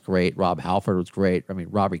 But that was great. Rob Halford was great. I mean,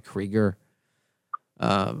 Robbie Krieger.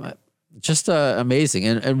 Just amazing.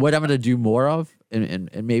 And what I'm going to do more of, and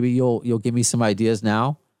maybe you'll give me some ideas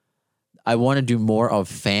now. I want to do more of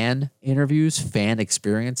fan interviews, fan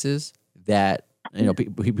experiences that,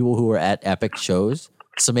 people who are at epic shows.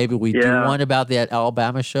 So maybe we do one about that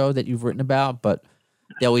Alabama show that you've written about, but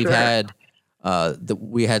that we've had,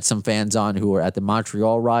 we had some fans on who were at the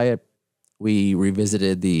Montreal riot. We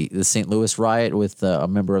revisited the St. Louis riot with a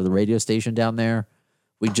member of the radio station down there.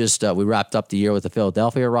 We just, we wrapped up the year with the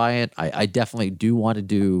Philadelphia riot. I definitely do want to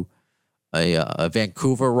do a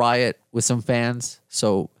Vancouver riot with some fans.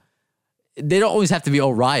 So they don't always have to be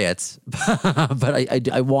all riots,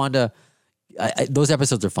 but I want to. Those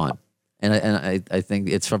episodes are fun, and I think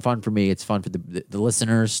it's fun for me. It's fun for the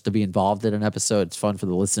listeners to be involved in an episode. It's fun for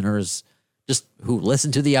the listeners just who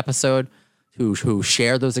listen to the episode, who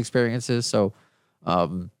share those experiences. So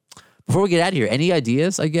before we get out of here, any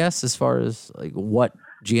ideas? I guess as far as like what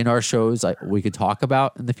GNR shows we could talk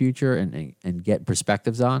about in the future and get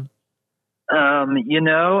perspectives on.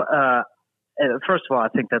 First of all, I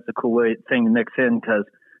think that's a cool thing to mix in because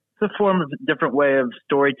it's a different way of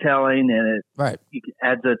storytelling, and it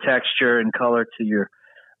adds a texture and color to your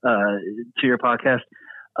podcast.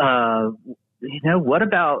 What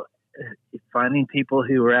about finding people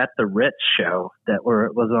who were at the Ritz show that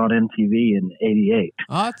was on MTV in '88?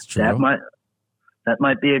 Oh, that's true. That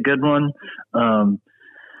might be a good one. That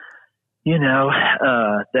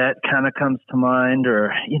kind of comes to mind,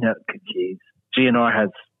 or geez, GNR has.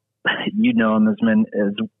 You know him as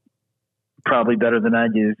probably better than I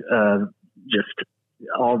do. Just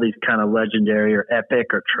all these kind of legendary or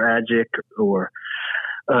epic or tragic or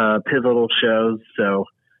pivotal shows. So,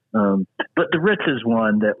 but the Ritz is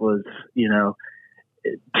one that was,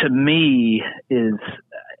 to me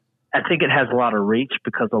I think it has a lot of reach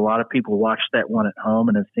because a lot of people watch that one at home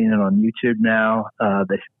and have seen it on YouTube now.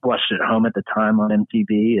 They watched it at home at the time on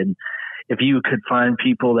MTV. And if you could find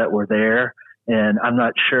people that were there, and I'm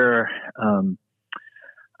not sure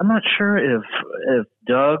if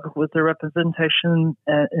Doug was the representation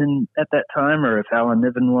at that time, or if Alan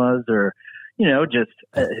Niven was, or just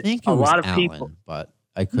I think a lot of Alan, people. But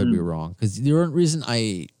I could be wrong because the only reason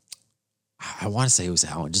I want to say it was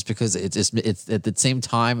Alan, just because it's at the same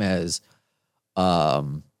time as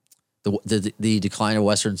the Decline of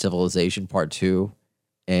Western Civilization Part 2,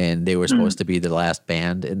 and they were supposed to be the last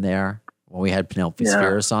band in there. When we had Penelope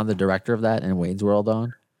Spheris on, the director of that, and Wayne's World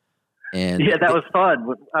on. And that was fun.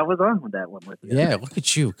 I was on with that one with you. Yeah, look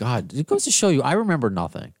at you. God, it goes to show you, I remember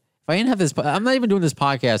nothing. If I didn't have this, I'm not even doing this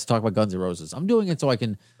podcast to talk about Guns N' Roses. I'm doing it so I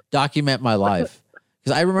can document my life.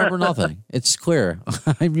 Because I remember nothing. It's clear.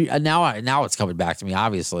 Now it's coming back to me,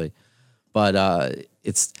 obviously. But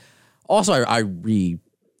it's also, I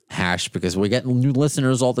rehash because we're getting new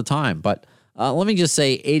listeners all the time. But let me just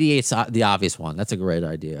say 88's the obvious one. That's a great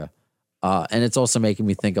idea. And it's also making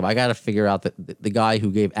me think of, I got to figure out the guy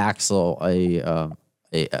who gave Axl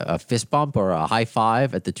a fist bump or a high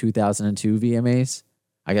five at the 2002 VMAs.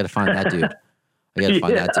 I got to find that dude. I got to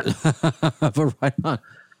find that dude. But right on.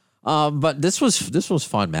 But this was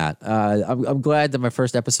fun, Matt. I'm glad that my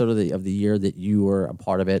first episode of the year that you were a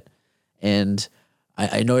part of it, and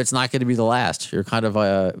I know it's not going to be the last. You're kind of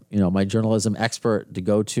my journalism expert to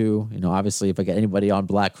go to. Obviously, if I get anybody on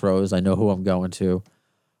Black Crowes, I know who I'm going to.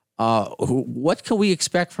 What can we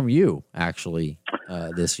expect from you actually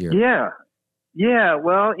this year? Yeah.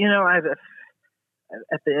 Well,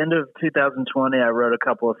 at the end of 2020, I wrote a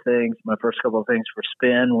couple of things. My first couple of things for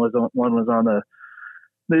Spin one was on the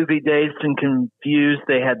movie Dazed and Confused.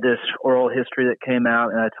 They had this oral history that came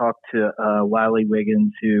out, and I talked to Wiley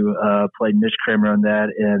Wiggins, who played Mitch Kramer on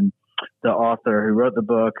that, and the author who wrote the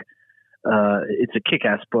book. It's a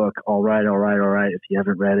kick-ass book, All Right, if you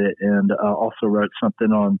haven't read it, and also wrote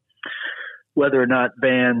something on whether or not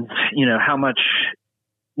bands, how much,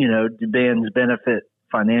 do bands benefit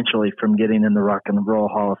financially from getting in the Rock and Roll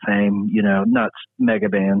Hall of Fame, not mega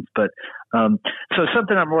bands. But so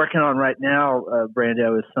something I'm working on right now,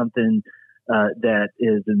 Brando, is something that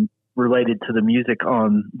is related to the music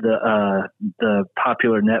on the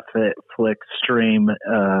popular Netflix stream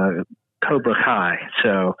Cobra Kai.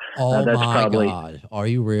 So that's probably. God. Are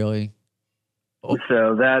you really? Oh.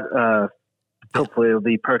 So that hopefully will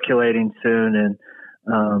be percolating soon, and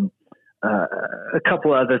a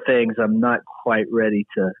couple other things I'm not quite ready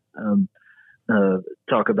to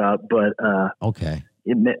talk about, but okay.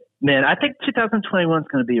 Man, I think 2021 is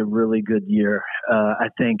going to be a really good year. I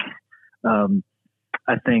think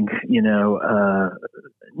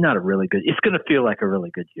not a really good. It's going to feel like a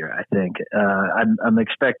really good year. I think I'm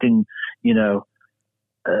expecting some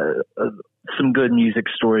good music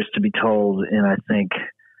stories to be told, and I think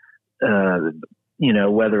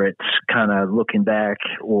whether it's kind of looking back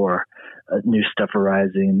or new stuff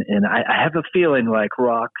arising. And I have a feeling like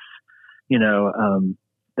Rock's,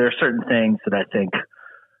 there are certain things that I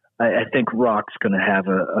think Rock's going to have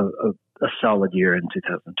a solid year in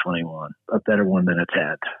 2021, a better one than it's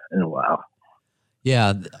had in a while.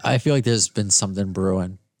 Yeah, I feel like there's been something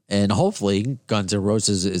brewing, and hopefully Guns N'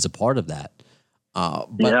 Roses is a part of that. But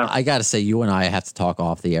yeah. I got to say, you and I have to talk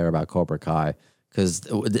off the air about Cobra Kai, because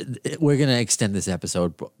we're going to extend this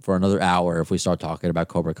episode for another hour if we start talking about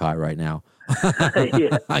Cobra Kai right now.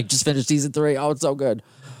 Yeah. I just finished season 3. Oh, it's so good.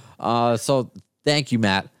 So thank you,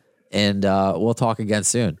 Matt. And we'll talk again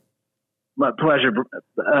soon. My pleasure.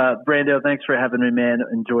 Brando, thanks for having me, man.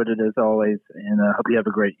 Enjoyed it as always. And hope you have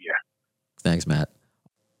a great year. Thanks, Matt.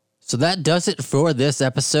 So that does it for this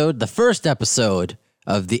episode, the first episode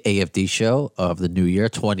of the AFD show of the new year,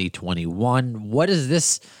 2021. What is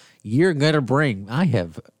this year going to bring? I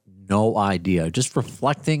have no idea. Just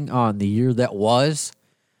reflecting on the year that was,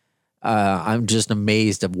 I'm just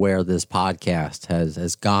amazed of where this podcast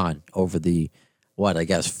has gone over the,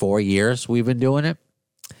 4 years we've been doing it.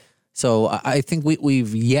 So I think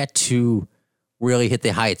we've yet to really hit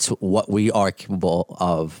the heights what we are capable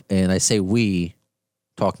of. And I say we,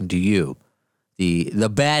 talking to you,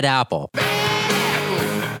 the bad apple,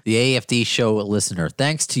 the AFD show listener.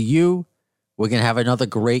 Thanks to you, we're going to have another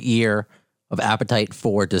great year of Appetite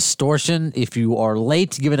for Distortion. If you are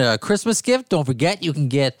late to give it a Christmas gift, don't forget you can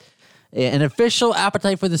get an official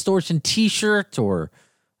Appetite for Distortion t-shirt, or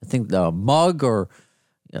I think the mug, or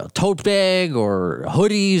tote bag, or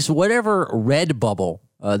hoodies, whatever. Redbubble.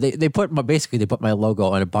 They put my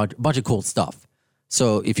logo on a bunch of cool stuff.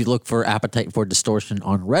 So if you look for Appetite for Distortion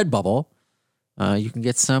on Redbubble, you can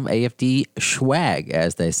get some AFD swag,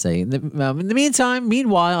 as they say. In the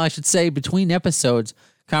meanwhile, I should say, between episodes,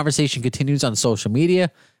 conversation continues on social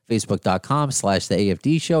media, Facebook.com/The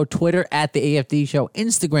AFD Show, Twitter @The AFD Show,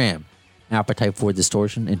 Instagram, Appetite for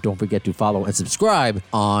Distortion, and don't forget to follow and subscribe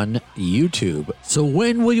on YouTube. So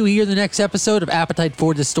when will you hear the next episode of Appetite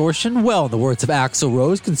for Distortion? Well, in the words of Axl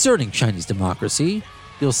Rose concerning Chinese democracy,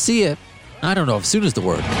 you'll see it, I don't know if soon is the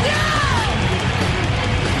word.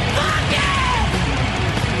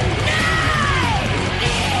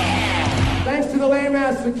 Thanks to the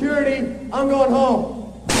lame-ass security, I'm going home.